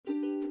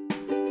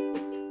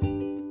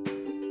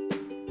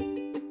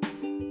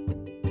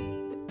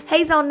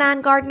Hey Zone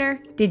 9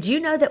 Gardener, did you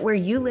know that where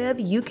you live,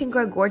 you can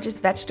grow gorgeous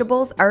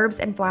vegetables, herbs,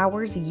 and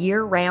flowers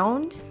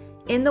year-round?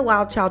 In the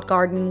Wild Child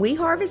Garden, we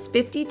harvest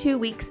 52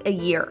 weeks a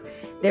year.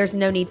 There's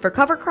no need for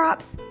cover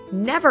crops,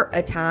 never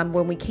a time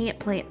when we can't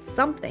plant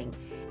something,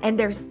 and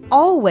there's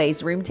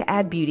always room to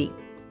add beauty.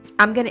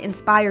 I'm going to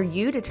inspire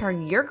you to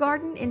turn your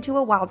garden into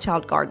a Wild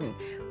Child garden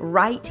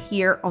right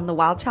here on the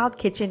Wild Child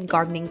Kitchen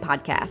Gardening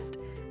Podcast.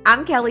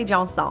 I'm Kelly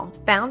Johnson,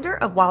 founder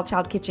of Wild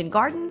Child Kitchen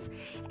Gardens,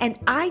 and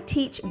I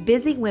teach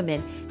busy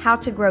women how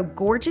to grow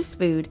gorgeous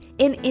food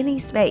in any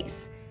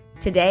space.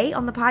 Today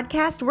on the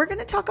podcast, we're going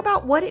to talk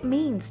about what it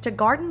means to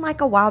garden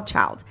like a wild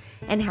child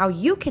and how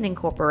you can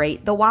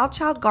incorporate the Wild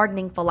Child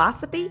gardening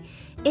philosophy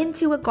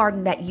into a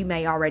garden that you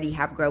may already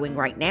have growing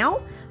right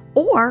now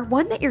or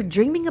one that you're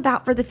dreaming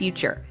about for the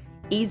future.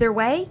 Either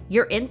way,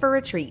 you're in for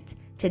a treat.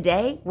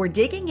 Today, we're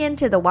digging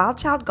into the Wild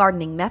Child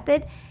gardening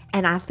method,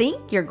 and I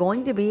think you're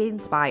going to be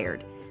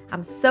inspired.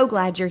 I'm so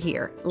glad you're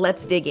here.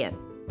 Let's dig in.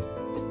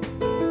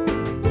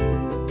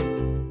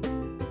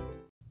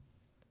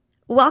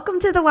 Welcome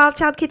to the Wild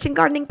Child Kitchen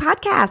Gardening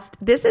Podcast.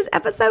 This is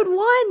episode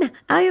 1.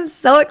 I am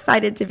so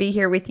excited to be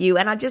here with you,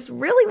 and I just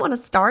really want to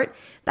start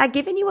by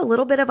giving you a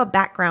little bit of a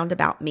background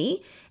about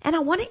me, and I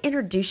want to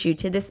introduce you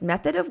to this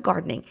method of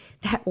gardening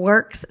that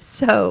works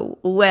so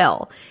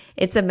well.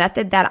 It's a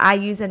method that I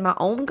use in my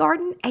own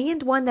garden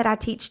and one that I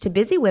teach to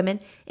busy women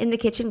in the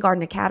Kitchen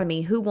Garden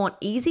Academy who want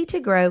easy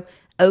to grow,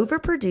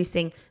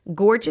 overproducing,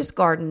 gorgeous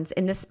gardens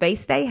in the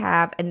space they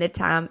have and the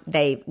time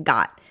they've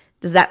got.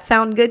 Does that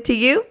sound good to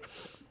you?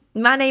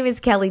 My name is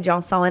Kelly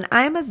Johnson, and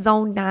I am a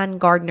Zone 9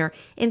 gardener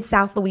in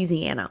South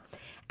Louisiana.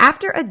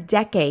 After a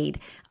decade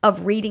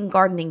of reading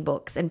gardening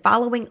books and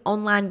following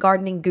online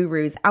gardening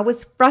gurus, I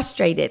was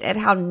frustrated at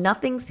how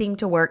nothing seemed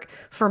to work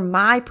for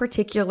my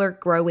particular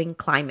growing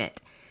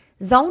climate.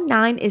 Zone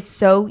 9 is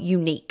so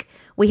unique.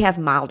 We have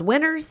mild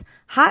winters,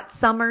 hot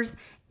summers,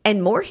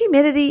 and more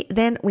humidity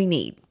than we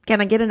need. Can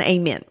I get an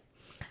amen?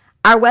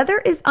 Our weather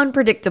is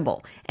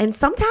unpredictable, and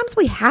sometimes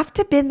we have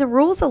to bend the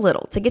rules a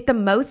little to get the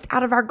most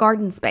out of our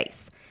garden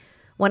space.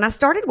 When I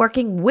started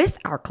working with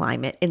our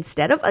climate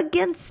instead of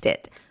against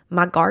it,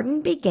 my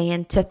garden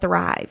began to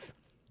thrive.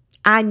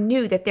 I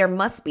knew that there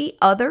must be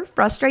other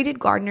frustrated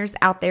gardeners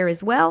out there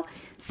as well,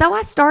 so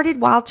I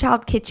started Wild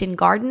Child Kitchen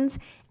Gardens,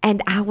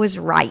 and I was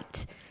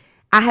right.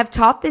 I have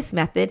taught this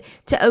method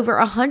to over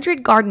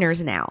 100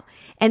 gardeners now,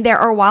 and there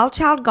are Wild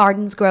Child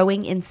gardens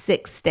growing in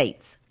 6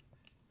 states.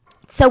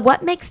 So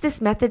what makes this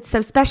method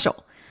so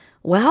special?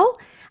 Well,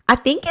 I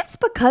think it's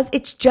because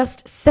it's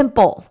just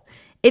simple.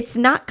 It's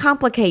not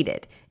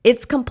complicated.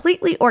 It's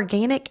completely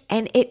organic,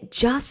 and it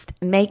just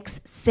makes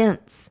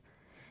sense.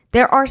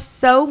 There are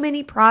so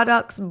many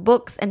products,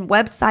 books, and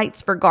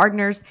websites for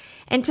gardeners,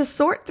 and to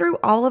sort through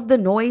all of the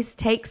noise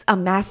takes a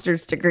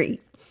master's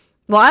degree.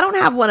 Well, I don't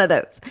have one of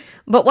those,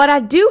 but what I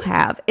do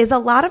have is a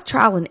lot of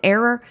trial and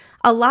error,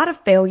 a lot of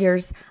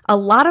failures, a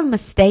lot of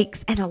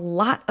mistakes, and a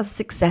lot of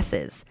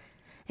successes.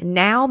 And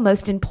now,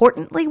 most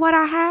importantly, what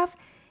I have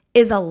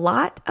is a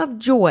lot of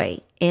joy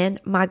in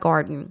my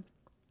garden.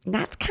 And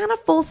that's kind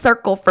of full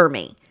circle for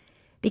me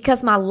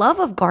because my love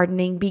of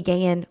gardening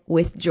began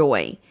with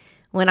joy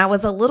when I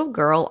was a little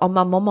girl on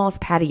my mama's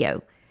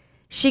patio.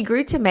 She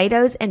grew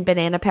tomatoes and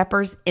banana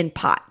peppers in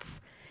pots.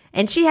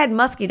 And she had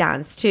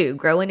muscadines too,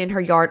 growing in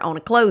her yard on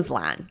a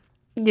clothesline.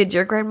 Did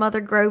your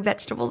grandmother grow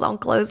vegetables on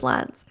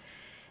clotheslines?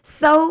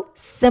 So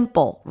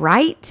simple,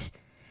 right?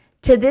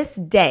 To this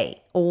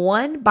day,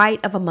 one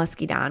bite of a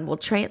muscadine will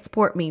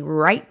transport me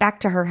right back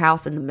to her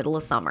house in the middle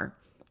of summer.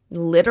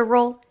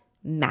 Literal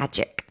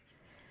magic.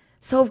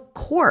 So of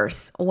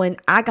course, when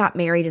I got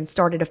married and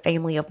started a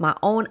family of my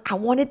own, I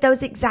wanted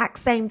those exact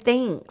same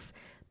things.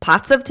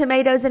 Pots of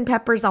tomatoes and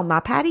peppers on my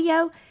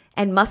patio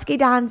and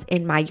muscadines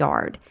in my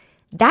yard.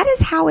 That is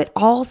how it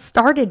all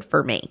started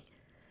for me.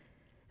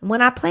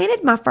 When I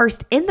planted my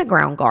first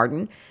in-the-ground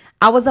garden,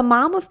 I was a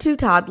mom of 2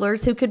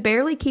 toddlers who could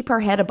barely keep her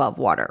head above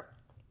water.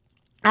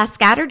 I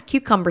scattered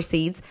cucumber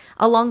seeds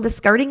along the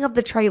skirting of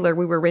the trailer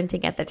we were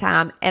renting at the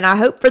time, and I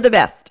hoped for the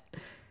best.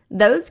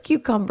 Those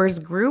cucumbers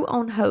grew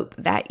on hope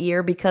that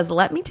year because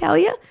let me tell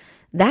you,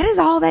 that is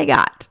all they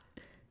got.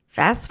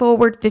 Fast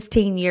forward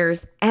 15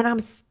 years, and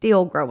I'm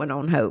still growing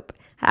on hope.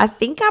 I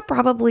think I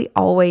probably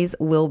always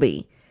will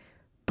be.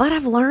 But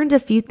I've learned a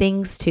few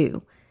things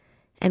too.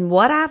 And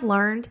what I've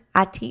learned,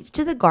 I teach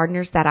to the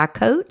gardeners that I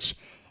coach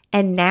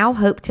and now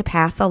hope to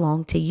pass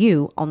along to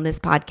you on this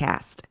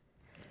podcast.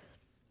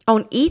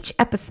 On each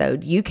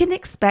episode, you can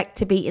expect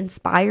to be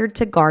inspired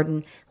to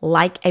garden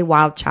like a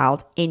wild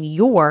child in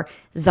your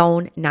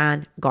Zone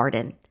 9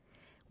 garden.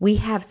 We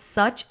have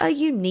such a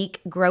unique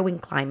growing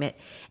climate,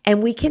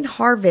 and we can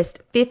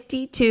harvest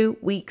 52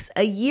 weeks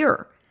a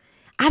year.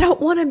 I don't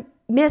want to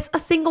miss a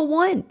single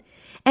one,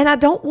 and I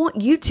don't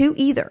want you to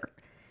either.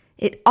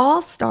 It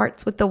all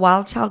starts with the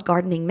Wild Child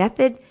gardening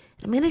method.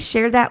 I'm going to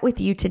share that with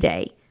you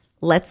today.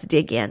 Let's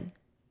dig in.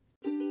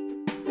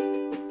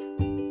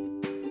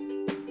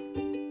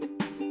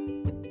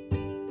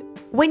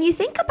 When you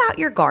think about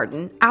your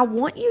garden, I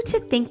want you to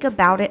think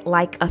about it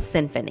like a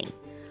symphony.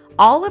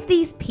 All of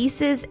these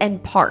pieces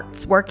and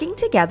parts working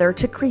together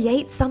to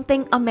create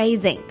something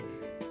amazing.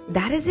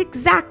 That is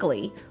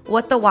exactly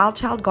what the Wild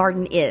Child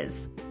Garden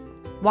is.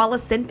 While a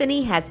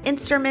symphony has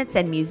instruments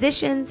and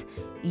musicians,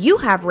 you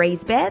have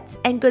raised beds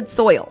and good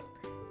soil.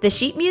 The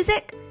sheet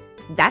music,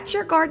 that's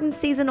your garden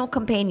seasonal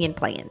companion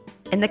plan.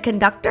 And the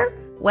conductor,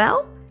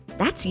 well,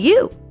 that's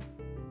you.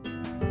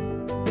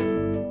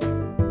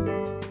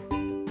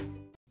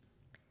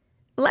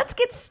 Let's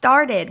get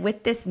started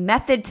with this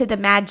method to the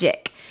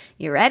magic.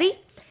 You ready?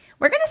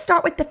 We're going to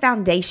start with the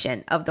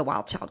foundation of the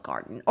Wild Child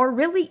Garden, or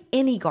really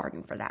any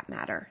garden for that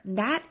matter. And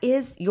that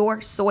is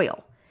your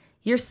soil.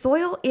 Your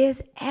soil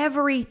is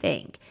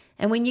everything.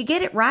 And when you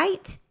get it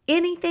right,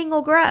 anything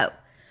will grow.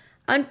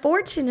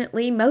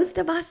 Unfortunately, most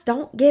of us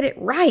don't get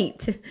it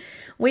right.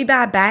 We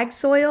buy bag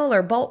soil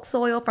or bulk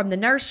soil from the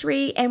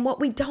nursery, and what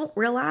we don't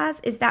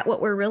realize is that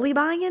what we're really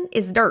buying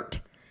is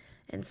dirt.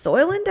 And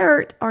soil and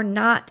dirt are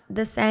not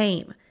the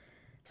same.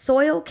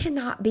 Soil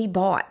cannot be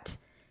bought.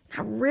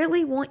 I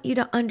really want you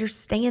to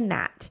understand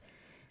that.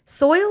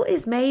 Soil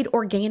is made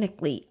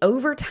organically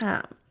over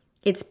time.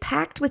 It's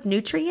packed with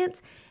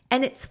nutrients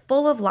and it's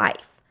full of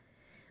life.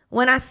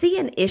 When I see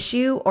an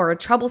issue or a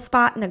trouble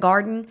spot in a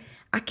garden,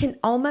 I can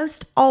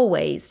almost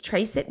always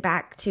trace it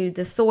back to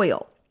the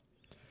soil.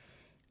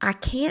 I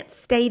can't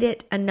state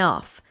it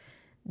enough.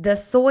 The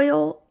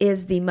soil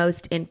is the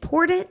most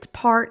important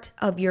part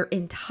of your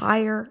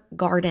entire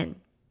garden.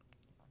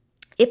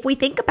 If we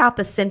think about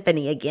the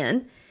symphony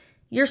again,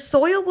 your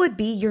soil would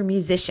be your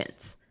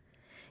musicians.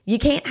 You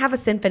can't have a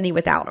symphony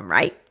without them,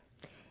 right?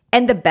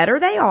 And the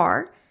better they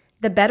are,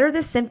 the better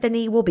the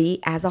symphony will be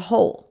as a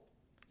whole.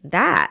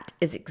 That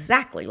is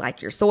exactly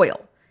like your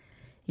soil.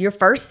 Your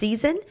first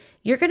season,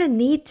 you're going to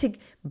need to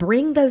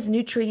bring those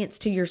nutrients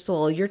to your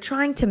soil. You're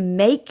trying to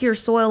make your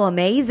soil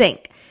amazing.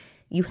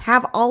 You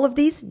have all of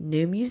these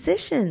new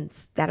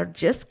musicians that are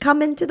just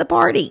coming to the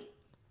party.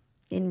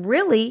 And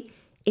really,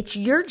 it's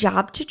your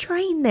job to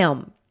train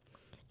them,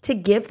 to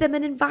give them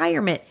an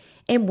environment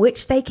in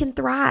which they can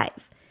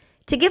thrive,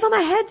 to give them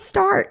a head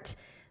start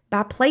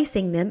by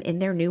placing them in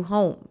their new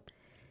home.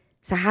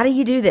 So how do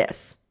you do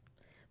this?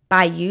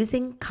 By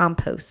using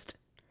compost.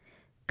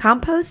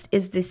 Compost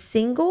is the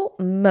single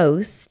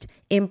most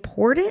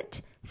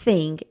important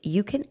thing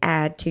you can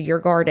add to your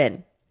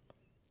garden.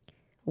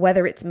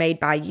 Whether it's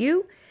made by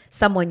you,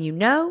 someone you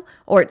know,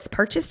 or it's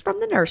purchased from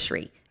the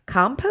nursery,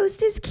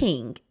 compost is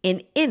king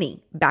in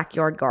any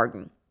backyard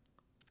garden.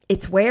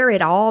 It's where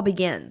it all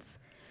begins.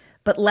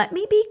 But let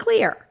me be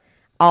clear,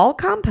 all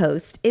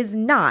compost is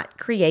not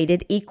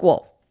created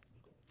equal.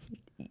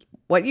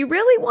 What you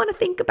really want to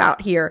think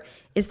about here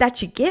is that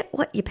you get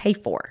what you pay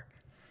for.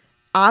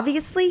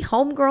 Obviously,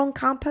 homegrown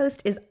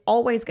compost is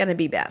always going to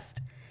be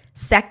best.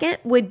 Second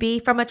would be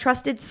from a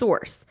trusted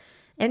source.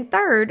 And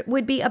third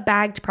would be a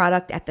bagged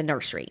product at the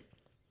nursery.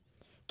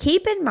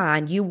 Keep in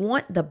mind, you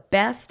want the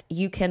best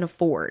you can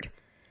afford.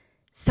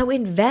 So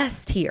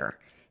invest here.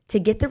 To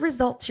get the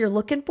results you're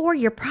looking for,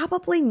 you're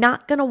probably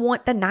not going to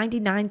want the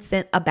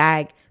 99-cent a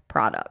bag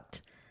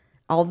product.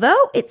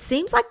 Although it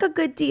seems like a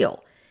good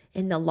deal,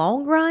 in the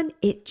long run,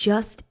 it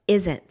just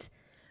isn't.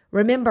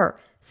 Remember,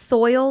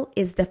 soil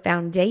is the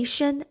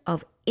foundation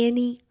of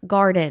any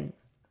garden.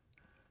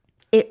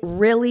 It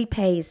really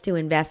pays to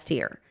invest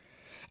here.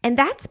 And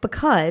that's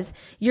because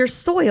your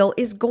soil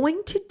is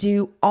going to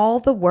do all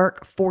the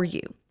work for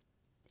you.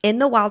 In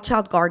the Wild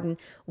Child Garden,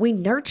 we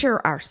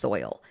nurture our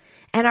soil,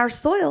 and our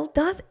soil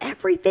does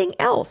everything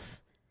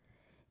else.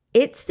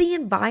 It's the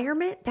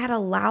environment that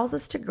allows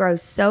us to grow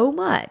so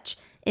much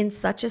in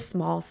such a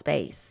small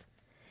space.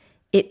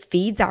 It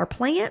feeds our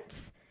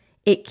plants,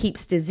 it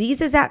keeps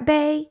diseases at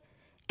bay,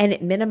 and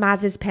it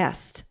minimizes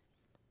pests.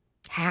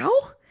 How?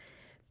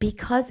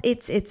 Because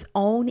it's its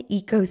own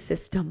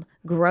ecosystem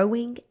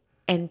growing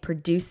and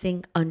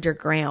producing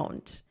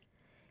underground.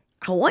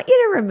 I want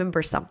you to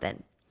remember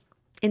something.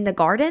 In the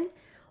garden,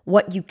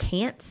 what you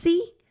can't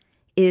see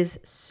is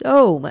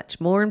so much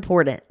more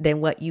important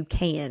than what you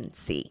can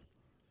see.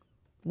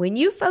 When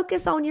you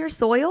focus on your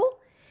soil,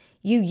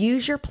 you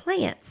use your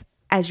plants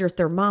as your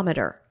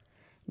thermometer,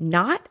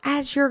 not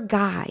as your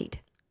guide.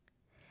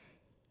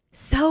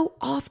 So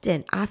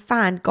often I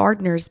find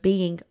gardeners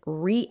being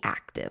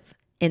reactive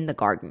in the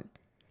garden.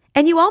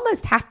 And you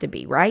almost have to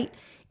be, right?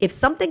 If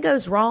something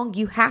goes wrong,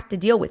 you have to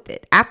deal with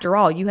it. After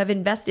all, you have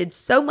invested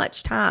so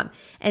much time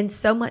and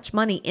so much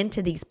money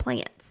into these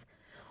plants.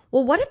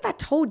 Well, what if I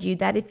told you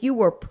that if you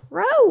were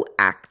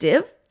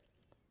proactive,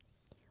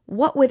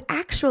 what would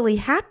actually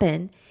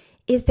happen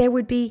is there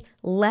would be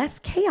less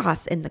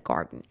chaos in the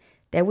garden.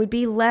 There would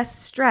be less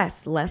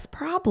stress, less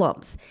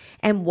problems.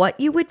 And what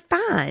you would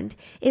find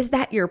is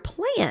that your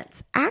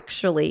plants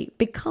actually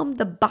become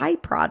the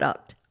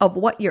byproduct of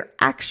what you're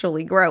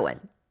actually growing.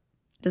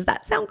 Does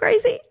that sound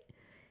crazy?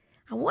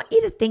 I want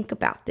you to think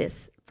about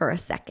this for a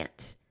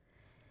second.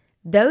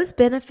 Those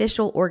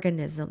beneficial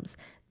organisms,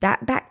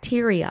 that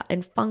bacteria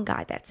and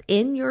fungi that's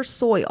in your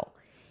soil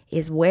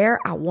is where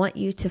I want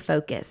you to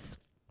focus.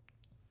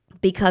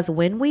 Because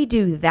when we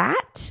do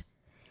that,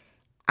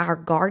 our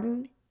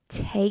garden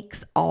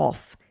takes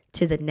off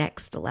to the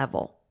next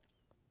level.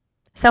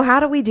 So how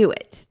do we do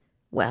it?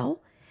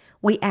 Well,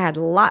 we add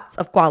lots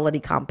of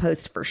quality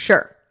compost for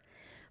sure,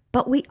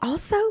 but we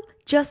also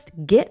just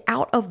get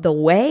out of the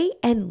way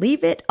and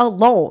leave it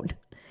alone.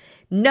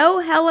 No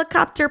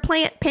helicopter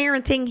plant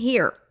parenting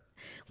here.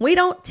 We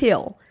don't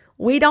till,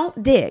 we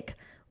don't dig,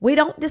 we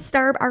don't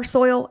disturb our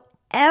soil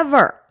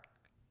ever.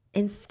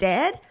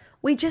 Instead,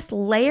 we just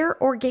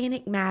layer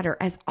organic matter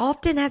as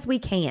often as we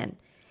can,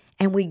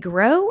 and we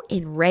grow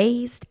in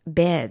raised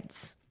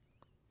beds.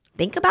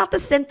 Think about the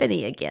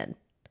symphony again.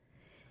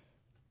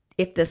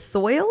 If the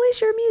soil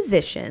is your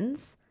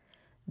musicians,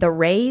 the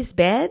raised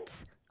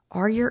beds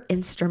are your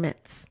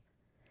instruments.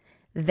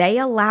 They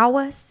allow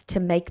us to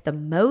make the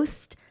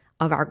most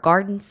of our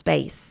garden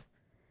space.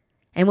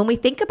 And when we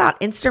think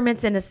about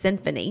instruments in a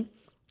symphony,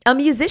 a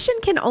musician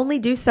can only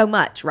do so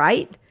much,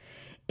 right?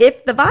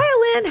 If the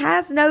violin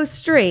has no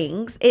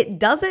strings, it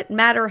doesn't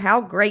matter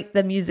how great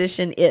the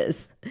musician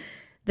is.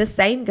 The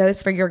same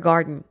goes for your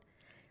garden.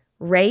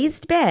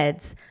 Raised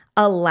beds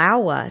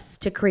allow us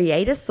to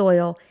create a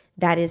soil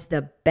that is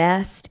the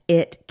best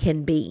it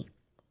can be.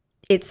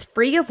 It's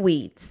free of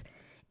weeds.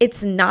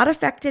 It's not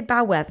affected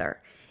by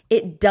weather.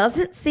 It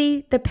doesn't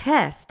see the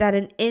pests that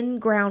an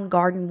in-ground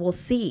garden will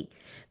see.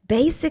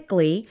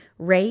 Basically,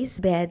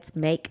 raised beds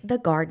make the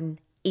garden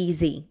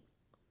easy.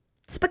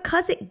 It's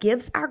because it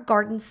gives our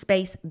garden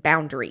space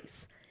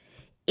boundaries.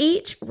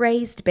 Each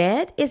raised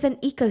bed is an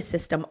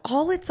ecosystem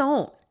all its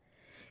own,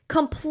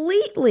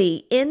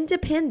 completely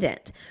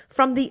independent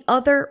from the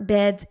other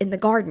beds in the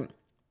garden.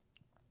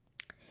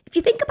 If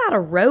you think about a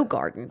row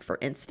garden, for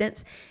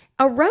instance,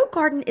 a row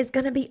garden is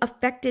going to be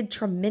affected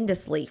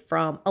tremendously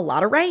from a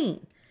lot of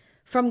rain,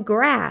 from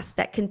grass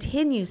that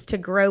continues to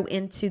grow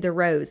into the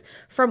rows,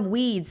 from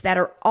weeds that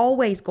are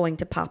always going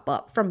to pop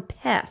up, from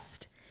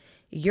pests.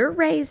 Your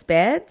raised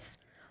beds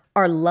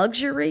are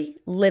luxury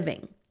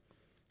living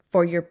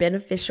for your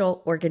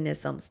beneficial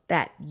organisms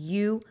that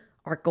you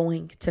are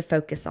going to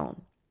focus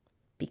on,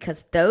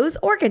 because those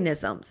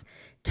organisms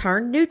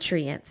turn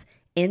nutrients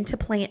into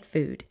plant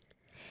food.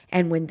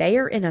 And when they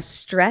are in a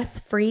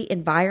stress-free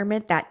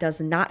environment that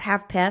does not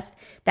have pests,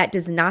 that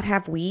does not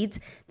have weeds,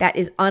 that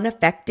is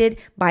unaffected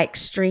by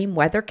extreme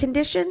weather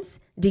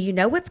conditions, do you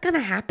know what's going to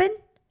happen?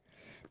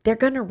 They're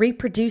going to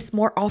reproduce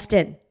more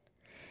often.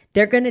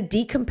 They're going to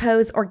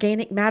decompose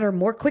organic matter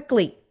more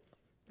quickly,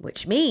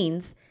 which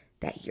means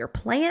that your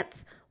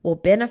plants will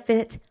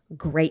benefit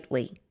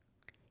greatly.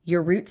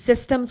 Your root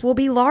systems will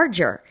be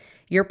larger.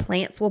 Your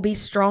plants will be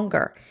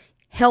stronger,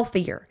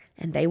 healthier,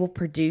 and they will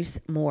produce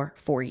more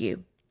for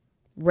you.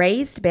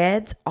 Raised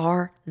beds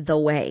are the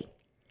way.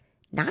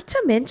 Not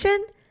to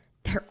mention,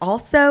 they're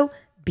also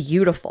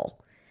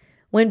beautiful.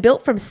 When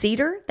built from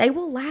cedar, they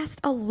will last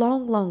a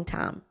long, long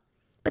time.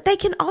 But they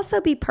can also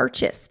be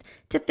purchased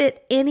to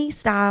fit any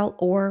style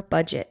or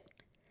budget.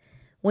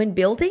 When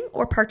building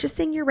or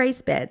purchasing your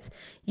raised beds,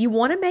 you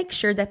want to make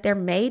sure that they're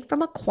made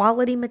from a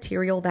quality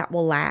material that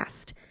will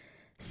last.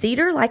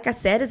 Cedar, like I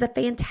said, is a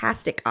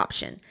fantastic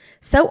option.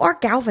 So are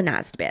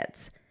galvanized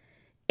beds.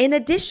 In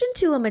addition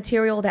to a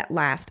material that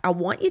lasts, I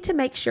want you to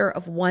make sure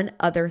of one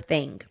other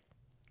thing.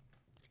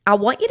 I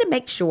want you to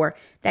make sure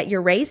that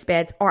your raised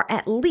beds are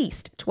at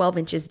least 12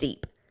 inches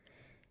deep.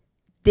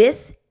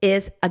 This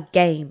is a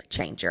game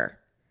changer.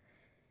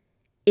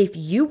 If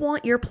you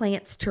want your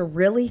plants to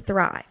really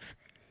thrive,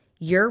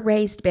 your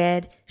raised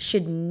bed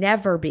should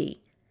never be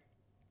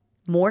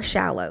more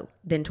shallow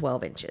than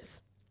 12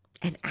 inches.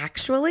 And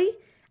actually,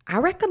 I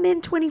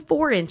recommend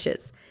 24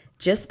 inches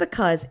just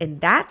because in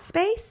that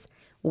space,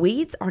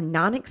 weeds are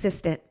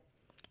non-existent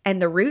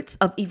and the roots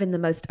of even the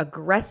most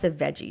aggressive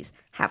veggies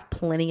have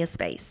plenty of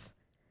space.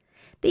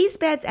 These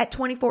beds at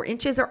 24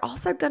 inches are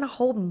also going to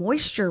hold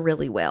moisture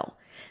really well,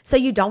 so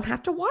you don't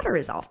have to water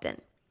as often.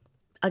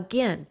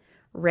 Again,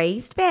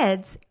 raised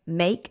beds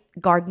make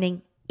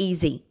gardening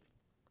easy.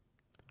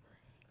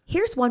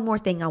 Here's one more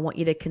thing I want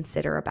you to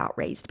consider about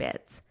raised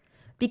beds.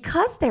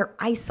 Because they're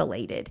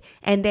isolated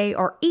and they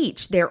are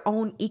each their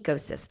own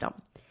ecosystem,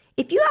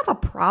 if you have a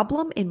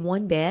problem in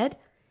one bed,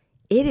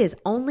 it is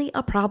only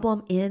a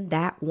problem in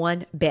that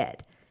one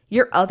bed.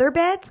 Your other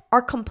beds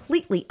are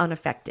completely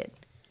unaffected.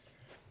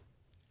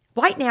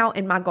 Right now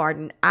in my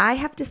garden, I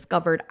have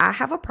discovered I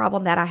have a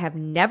problem that I have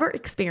never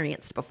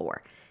experienced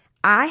before.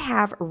 I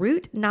have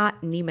root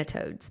knot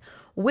nematodes,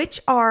 which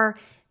are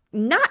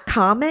not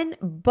common,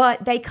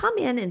 but they come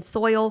in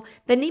soil.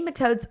 The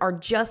nematodes are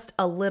just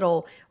a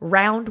little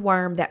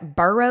roundworm that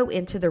burrow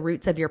into the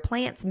roots of your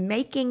plants,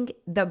 making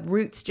the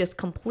roots just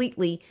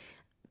completely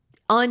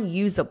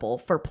unusable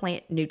for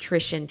plant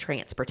nutrition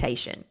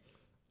transportation.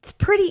 It's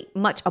pretty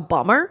much a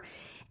bummer,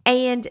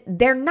 and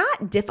they're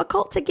not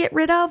difficult to get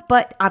rid of,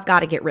 but I've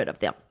got to get rid of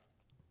them.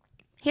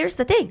 Here's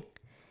the thing.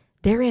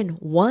 They're in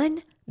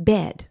one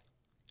bed.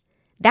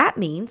 That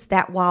means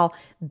that while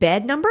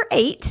bed number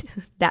 8,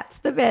 that's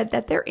the bed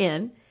that they're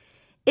in,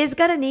 is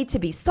going to need to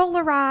be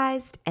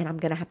solarized, and I'm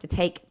going to have to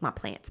take my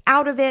plants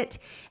out of it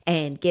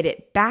and get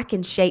it back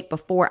in shape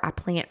before I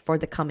plant for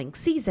the coming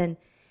season.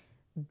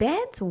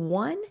 Beds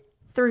 1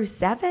 through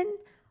 7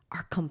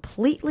 are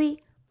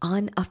completely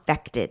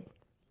unaffected.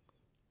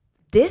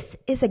 This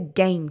is a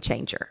game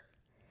changer.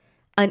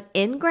 An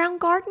in-ground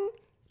garden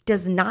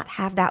does not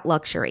have that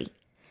luxury.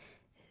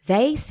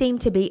 They seem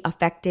to be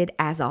affected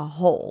as a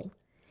whole.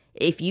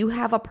 If you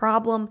have a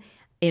problem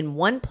in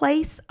one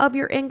place of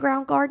your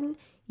in-ground garden,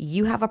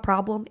 you have a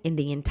problem in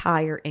the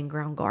entire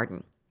in-ground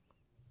garden.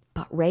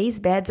 But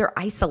raised beds are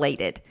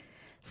isolated,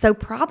 so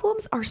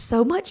problems are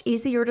so much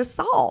easier to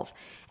solve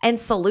and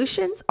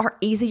solutions are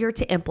easier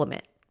to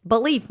implement.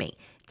 Believe me,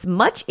 it's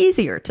much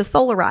easier to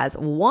solarize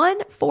one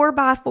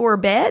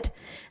 4x4 bed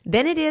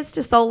than it is to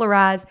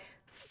solarize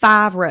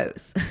 5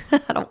 rows.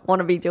 I don't want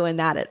to be doing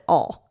that at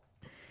all.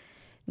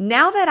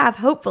 Now that I've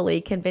hopefully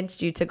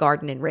convinced you to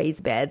garden in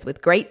raised beds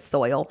with great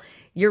soil,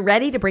 you're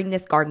ready to bring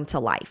this garden to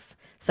life.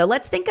 So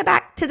let's think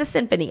back to the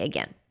symphony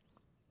again.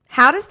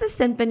 How does the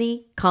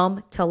symphony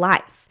come to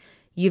life?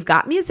 You've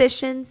got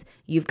musicians,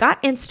 you've got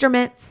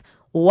instruments.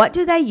 What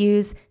do they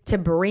use to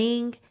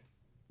bring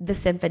the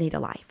symphony to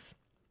life?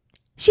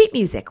 Sheet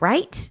music,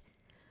 right?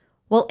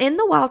 Well, in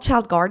the Wild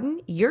Child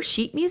Garden, your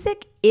sheet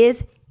music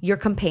is your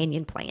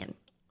companion plan.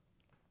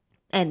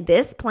 And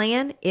this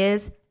plan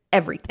is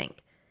everything.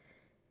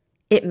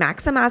 It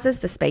maximizes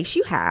the space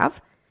you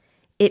have.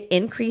 It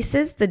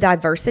increases the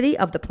diversity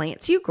of the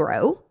plants you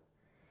grow.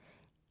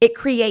 It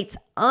creates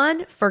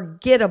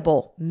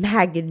unforgettable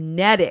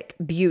magnetic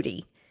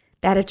beauty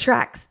that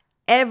attracts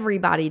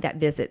everybody that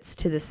visits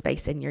to the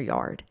space in your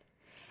yard.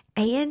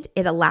 And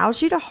it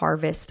allows you to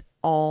harvest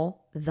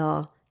all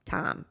the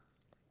time.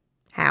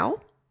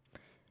 How?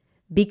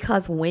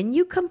 Because when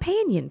you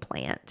companion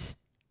plant,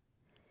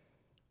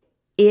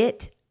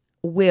 it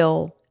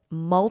will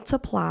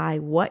multiply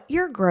what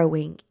you're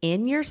growing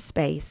in your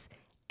space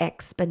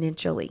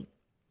exponentially.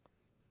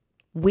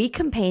 We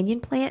companion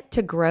plant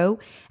to grow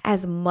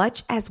as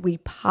much as we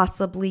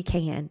possibly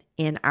can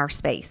in our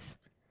space.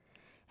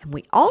 And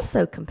we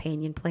also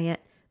companion plant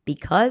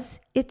because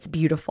it's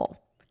beautiful.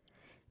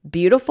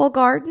 Beautiful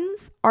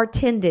gardens are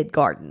tended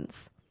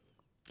gardens.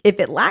 If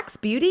it lacks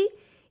beauty,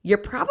 you're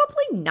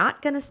probably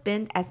not going to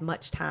spend as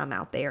much time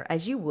out there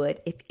as you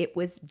would if it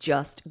was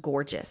just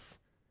gorgeous.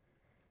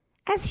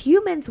 As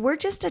humans, we're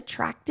just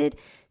attracted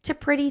to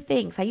pretty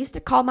things. I used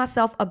to call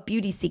myself a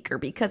beauty seeker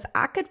because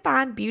I could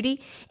find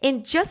beauty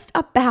in just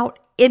about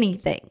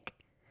anything.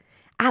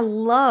 I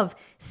love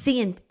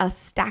seeing a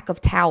stack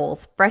of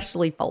towels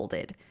freshly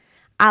folded.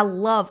 I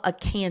love a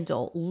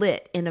candle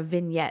lit in a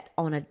vignette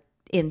on an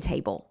end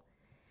table.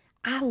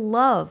 I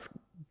love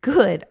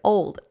good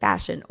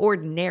old-fashioned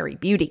ordinary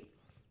beauty.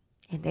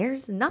 And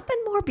there's nothing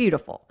more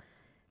beautiful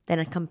than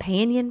a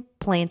companion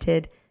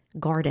planted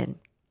garden.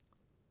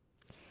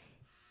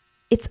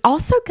 It's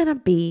also going to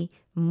be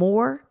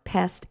more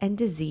pest and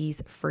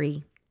disease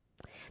free.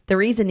 The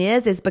reason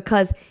is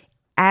because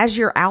as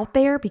you're out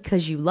there,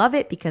 because you love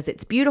it, because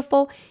it's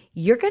beautiful,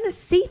 you're going to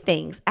see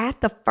things at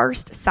the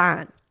first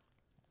sign.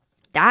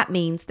 That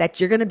means that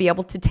you're going to be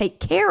able to take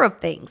care of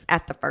things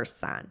at the first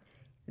sign.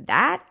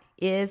 That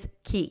is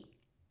key.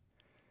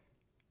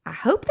 I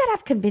hope that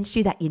I've convinced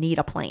you that you need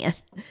a plan.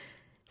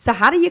 So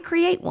how do you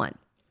create one?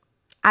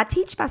 I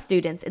teach my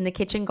students in the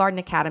Kitchen Garden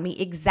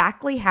Academy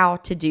exactly how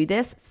to do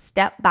this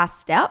step by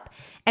step.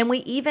 And we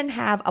even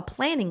have a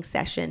planning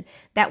session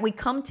that we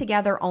come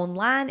together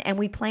online and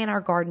we plan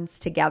our gardens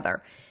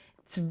together.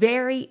 It's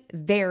very,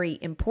 very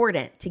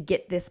important to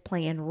get this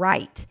plan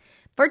right.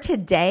 For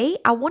today,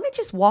 I want to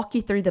just walk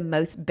you through the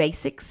most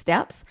basic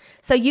steps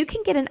so you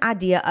can get an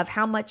idea of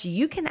how much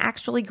you can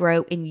actually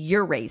grow in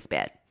your raised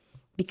bed.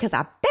 Because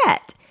I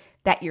bet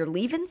that you're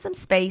leaving some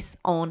space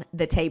on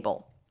the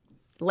table.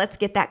 Let's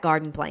get that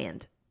garden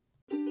planned.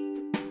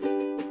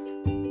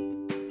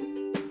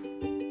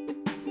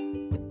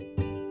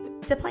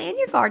 To plan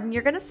your garden,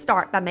 you're going to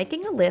start by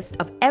making a list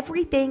of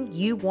everything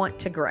you want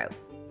to grow.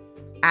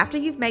 After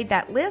you've made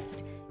that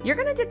list, you're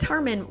going to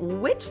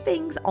determine which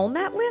things on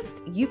that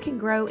list you can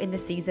grow in the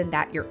season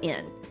that you're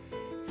in.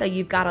 So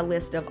you've got a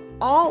list of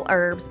all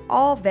herbs,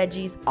 all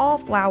veggies, all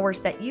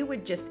flowers that you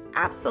would just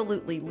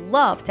absolutely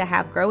love to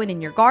have growing in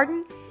your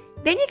garden.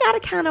 Then you got to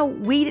kind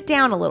of weed it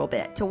down a little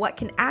bit to what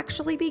can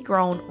actually be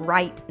grown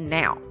right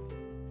now.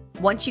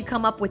 Once you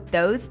come up with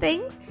those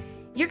things,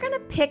 you're going to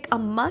pick a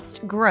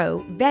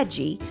must-grow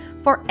veggie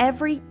for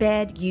every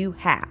bed you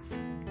have.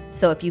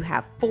 So if you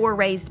have 4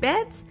 raised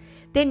beds,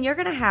 then you're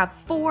going to have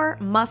 4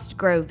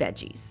 must-grow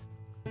veggies.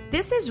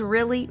 This is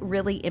really,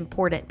 really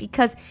important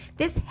because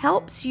this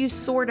helps you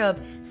sort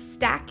of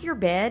stack your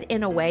bed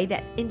in a way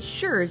that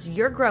ensures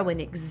you're growing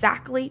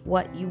exactly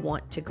what you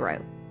want to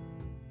grow.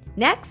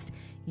 Next,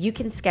 you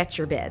can sketch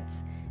your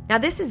beds. Now,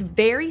 this is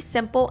very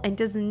simple and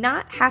does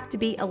not have to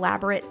be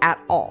elaborate at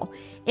all.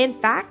 In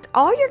fact,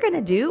 all you're going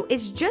to do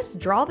is just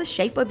draw the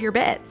shape of your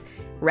beds.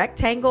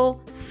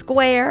 Rectangle,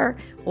 square,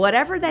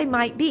 whatever they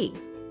might be.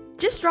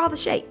 Just draw the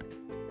shape.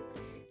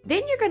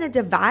 Then you're going to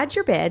divide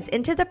your beds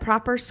into the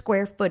proper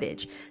square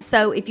footage.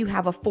 So if you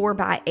have a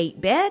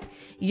 4x8 bed,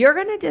 you're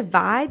going to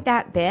divide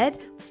that bed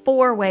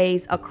 4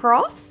 ways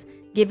across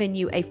giving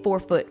you a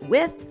 4-foot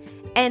width,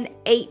 and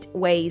 8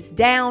 ways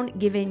down,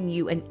 giving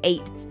you an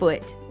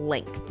 8-foot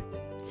length.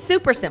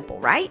 Super simple,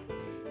 right?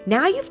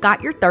 Now you've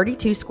got your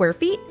 32 square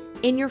feet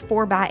in your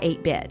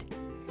 4x8 bed.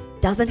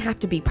 Doesn't have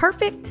to be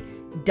perfect,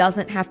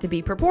 doesn't have to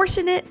be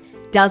proportionate,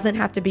 doesn't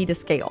have to be to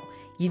scale.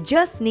 You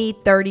just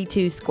need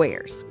 32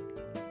 squares.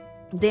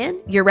 Then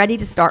you're ready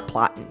to start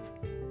plotting.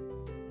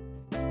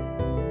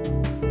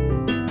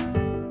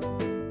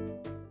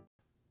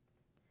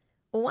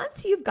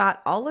 Once you've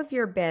got all of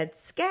your beds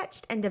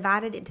sketched and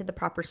divided into the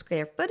proper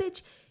square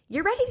footage,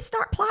 you're ready to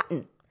start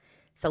plotting.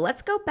 So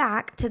let's go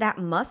back to that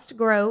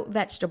must-grow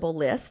vegetable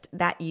list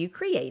that you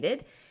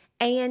created,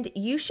 and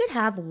you should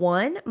have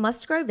one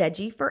must-grow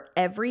veggie for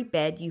every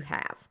bed you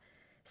have.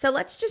 So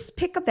let's just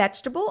pick a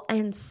vegetable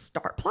and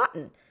start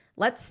plotting.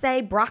 Let's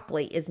say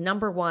broccoli is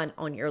number 1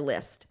 on your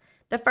list.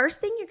 The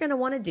first thing you're going to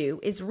want to do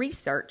is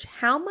research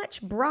how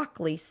much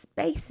broccoli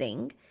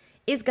spacing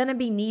is going to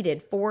be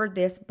needed for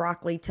this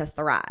broccoli to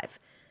thrive.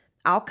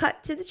 I'll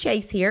cut to the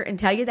chase here and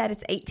tell you that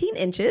it's 18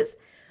 inches,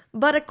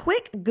 but a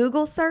quick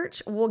Google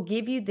search will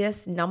give you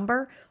this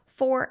number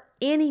for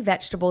any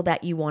vegetable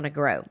that you want to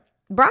grow.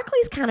 Broccoli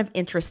is kind of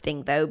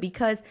interesting though,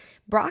 because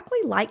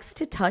broccoli likes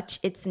to touch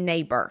its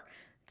neighbor.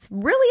 It's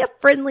really a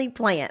friendly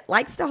plant,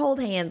 likes to hold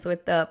hands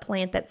with the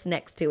plant that's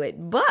next to it,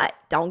 but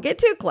don't get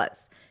too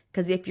close,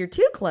 because if you're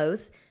too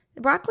close,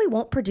 the broccoli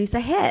won't produce a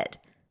head.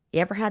 You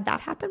ever had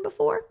that happen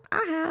before?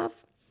 I have.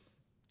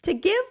 To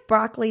give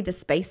broccoli the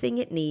spacing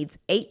it needs,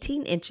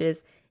 18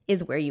 inches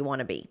is where you want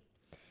to be.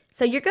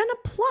 So you're going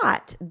to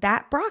plot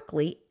that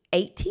broccoli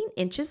 18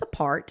 inches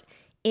apart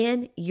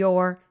in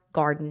your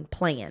garden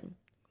plan.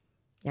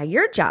 Now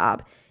your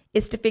job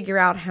is to figure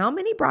out how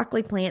many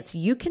broccoli plants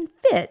you can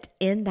fit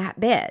in that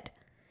bed.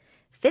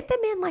 Fit them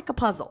in like a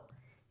puzzle.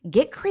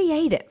 Get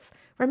creative.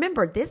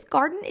 Remember, this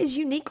garden is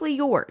uniquely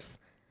yours.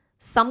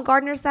 Some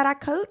gardeners that I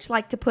coach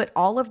like to put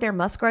all of their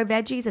must-grow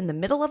veggies in the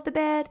middle of the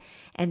bed,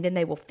 and then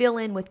they will fill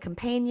in with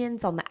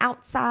companions on the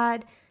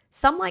outside.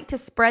 Some like to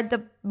spread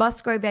the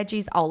must-grow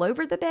veggies all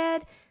over the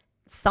bed.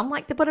 Some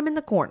like to put them in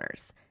the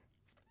corners.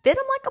 Fit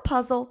them like a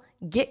puzzle,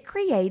 get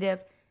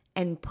creative,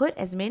 and put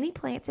as many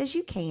plants as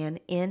you can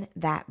in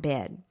that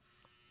bed.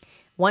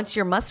 Once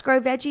your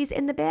must-grow veggies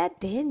in the bed,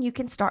 then you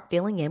can start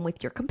filling in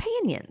with your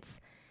companions.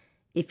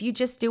 If you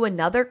just do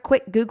another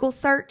quick Google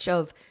search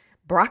of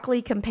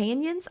broccoli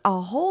companions,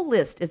 a whole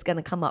list is going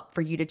to come up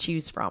for you to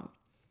choose from.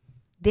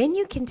 Then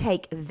you can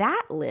take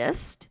that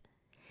list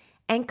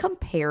and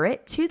compare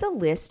it to the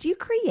list you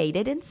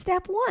created in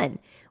step 1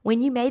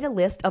 when you made a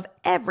list of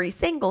every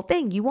single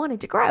thing you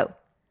wanted to grow.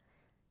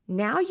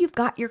 Now you've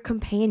got your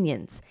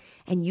companions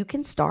and you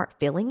can start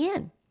filling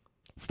in.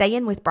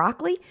 Staying with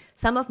broccoli,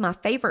 some of my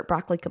favorite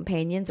broccoli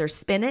companions are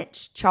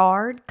spinach,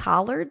 chard,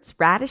 collards,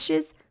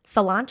 radishes,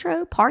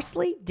 cilantro,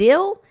 parsley,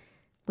 dill.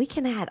 We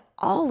can add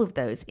all of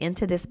those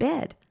into this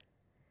bed.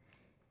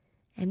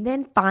 And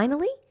then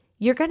finally,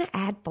 you're going to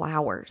add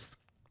flowers.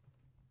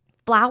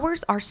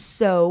 Flowers are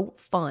so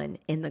fun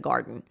in the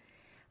garden.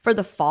 For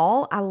the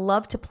fall, I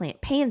love to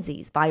plant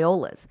pansies,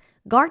 violas,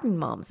 garden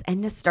mums,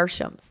 and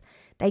nasturtiums.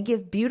 They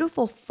give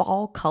beautiful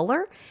fall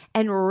color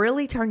and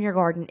really turn your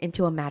garden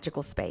into a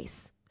magical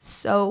space.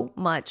 So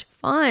much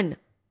fun.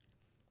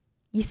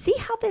 You see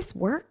how this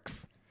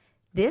works?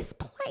 This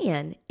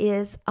plan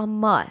is a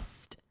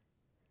must.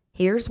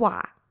 Here's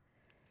why.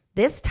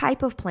 This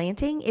type of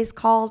planting is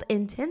called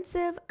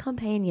intensive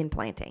companion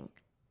planting.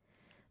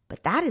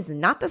 But that is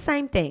not the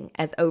same thing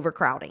as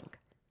overcrowding.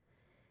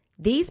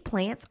 These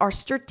plants are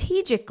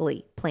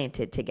strategically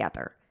planted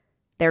together.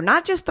 They're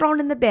not just thrown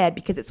in the bed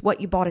because it's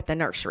what you bought at the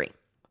nursery.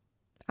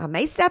 I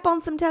may step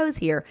on some toes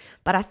here,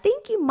 but I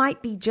think you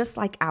might be just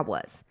like I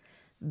was.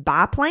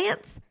 Buy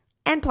plants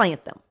and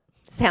plant them.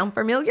 Sound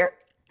familiar?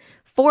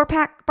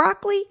 4-pack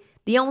broccoli,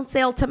 the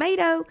on-sale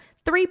tomato,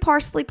 3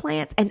 parsley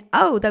plants, and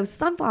oh, those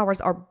sunflowers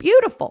are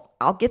beautiful.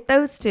 I'll get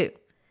those too.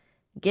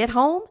 Get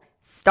home,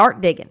 start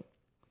digging.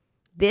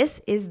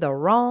 This is the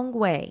wrong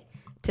way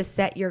to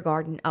set your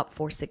garden up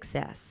for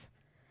success.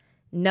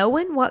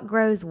 Knowing what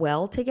grows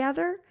well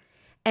together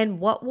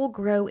and what will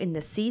grow in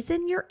the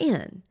season you're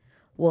in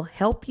will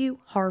help you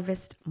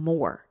harvest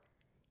more.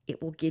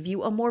 It will give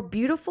you a more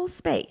beautiful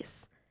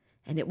space,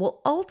 and it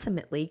will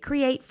ultimately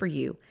create for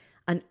you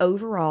an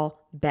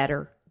overall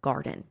better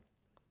garden.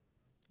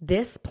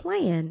 This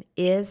plan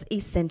is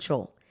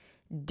essential.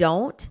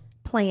 Don't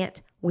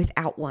plant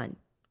without one.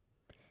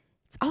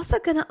 It's also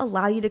going to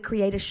allow you to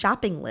create a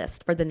shopping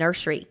list for the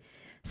nursery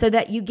so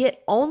that you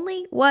get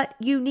only what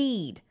you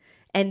need.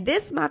 And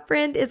this, my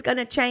friend, is going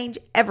to change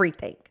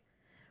everything.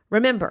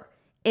 Remember,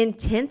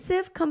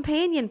 intensive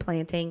companion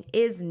planting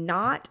is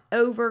not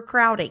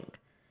overcrowding.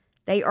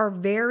 They are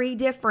very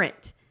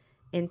different.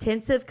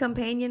 Intensive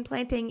companion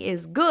planting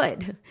is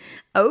good.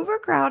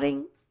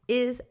 Overcrowding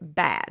is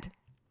bad.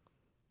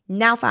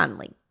 Now,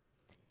 finally,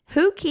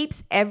 who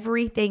keeps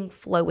everything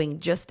flowing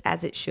just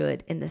as it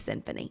should in the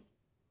symphony?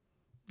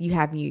 You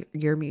have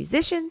your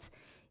musicians,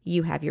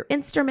 you have your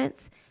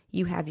instruments,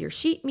 you have your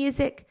sheet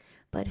music,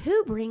 but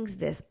who brings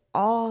this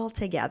all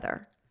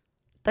together?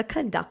 the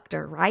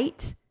conductor,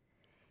 right?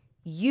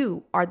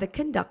 You are the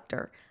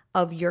conductor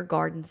of your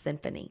garden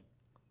symphony.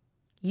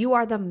 You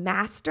are the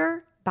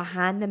master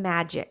behind the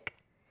magic.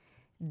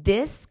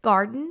 This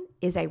garden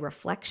is a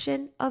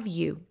reflection of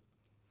you.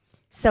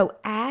 So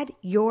add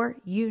your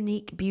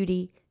unique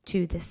beauty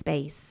to the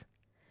space.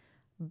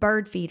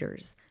 Bird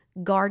feeders,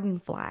 garden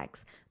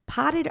flags,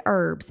 potted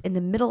herbs in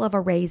the middle of a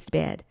raised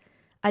bed,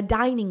 a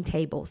dining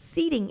table,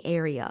 seating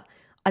area,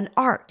 an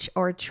arch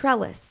or a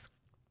trellis.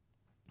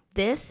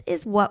 This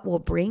is what will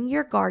bring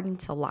your garden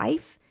to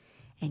life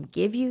and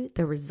give you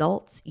the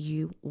results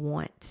you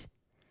want.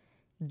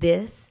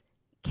 This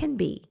can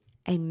be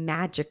a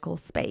magical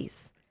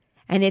space,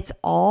 and it's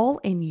all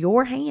in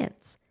your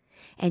hands.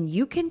 And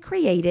you can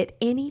create it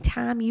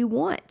anytime you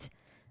want.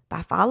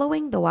 By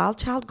following the Wild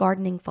Child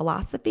Gardening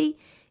philosophy,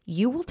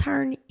 you will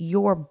turn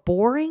your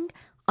boring,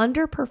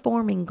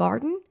 underperforming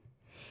garden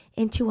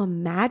into a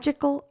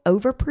magical,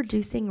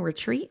 overproducing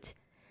retreat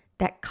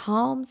that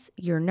calms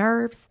your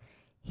nerves,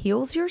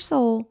 heals your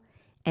soul,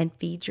 and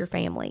feeds your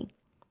family.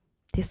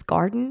 This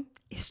garden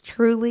is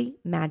truly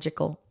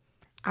magical.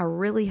 I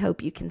really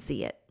hope you can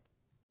see it.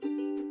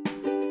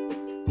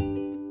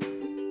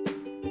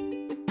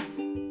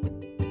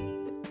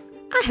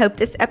 I hope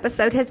this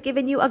episode has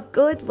given you a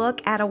good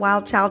look at a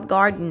wild child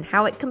garden,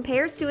 how it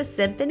compares to a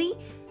symphony,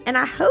 and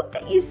I hope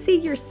that you see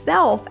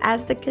yourself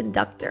as the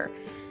conductor.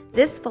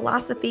 This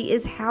philosophy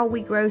is how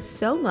we grow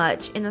so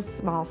much in a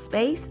small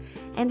space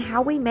and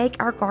how we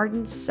make our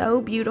garden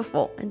so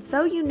beautiful and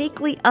so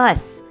uniquely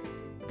us.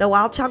 The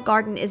Wild Child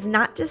Garden is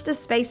not just a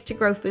space to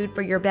grow food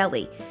for your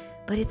belly,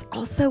 but it's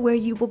also where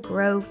you will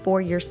grow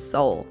for your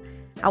soul.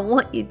 I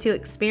want you to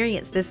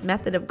experience this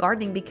method of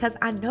gardening because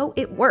I know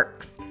it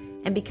works.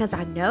 And because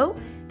I know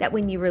that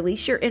when you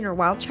release your inner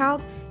wild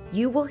child,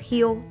 you will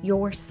heal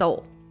your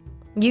soul.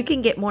 You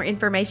can get more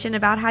information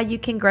about how you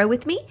can grow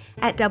with me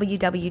at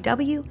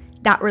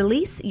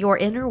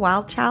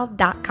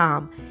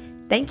www.releaseyourinnerwildchild.com.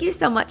 Thank you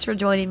so much for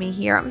joining me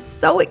here. I'm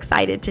so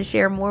excited to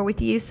share more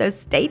with you, so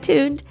stay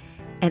tuned,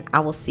 and I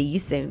will see you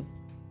soon.